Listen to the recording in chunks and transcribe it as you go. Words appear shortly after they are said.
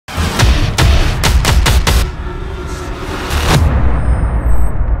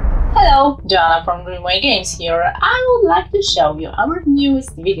Hello, Joanna from Dreamway Games here. I would like to show you our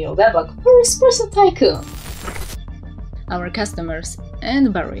newest video devlog for Espresso Tycoon. Our customers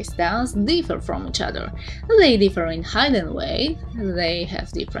and baristas differ from each other. They differ in height and weight, they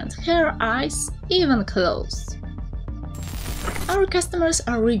have different hair, eyes, even clothes. Our customers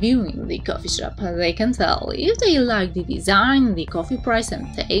are reviewing the coffee shop. They can tell if they like the design, the coffee price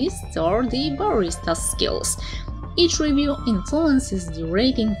and taste, or the barista's skills. Each review influences the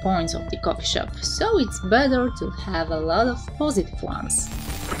rating points of the coffee shop, so it's better to have a lot of positive ones.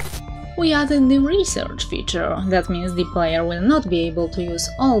 We added the research feature. That means the player will not be able to use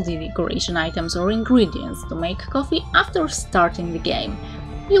all the decoration items or ingredients to make coffee after starting the game.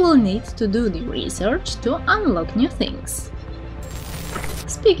 You will need to do the research to unlock new things.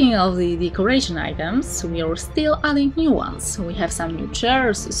 Speaking of the decoration items, we are still adding new ones. We have some new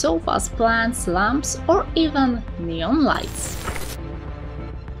chairs, sofas, plants, lamps or even neon lights.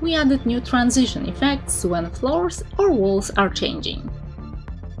 We added new transition effects when floors or walls are changing.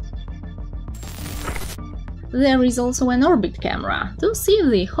 There is also an orbit camera to see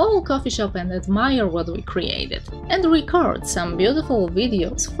the whole coffee shop and admire what we created, and record some beautiful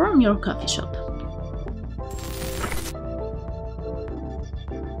videos from your coffee shop.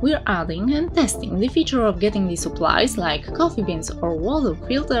 We're adding and testing the feature of getting the supplies like coffee beans or water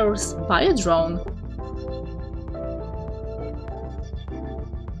filters by a drone.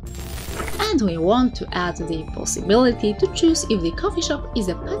 And we want to add the possibility to choose if the coffee shop is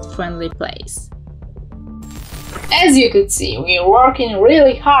a pet-friendly place. As you could see, we're working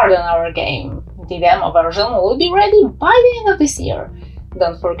really hard on our game. The demo version will be ready by the end of this year.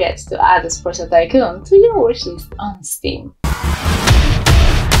 Don't forget to add Espresso Tycoon to your wishlist on Steam.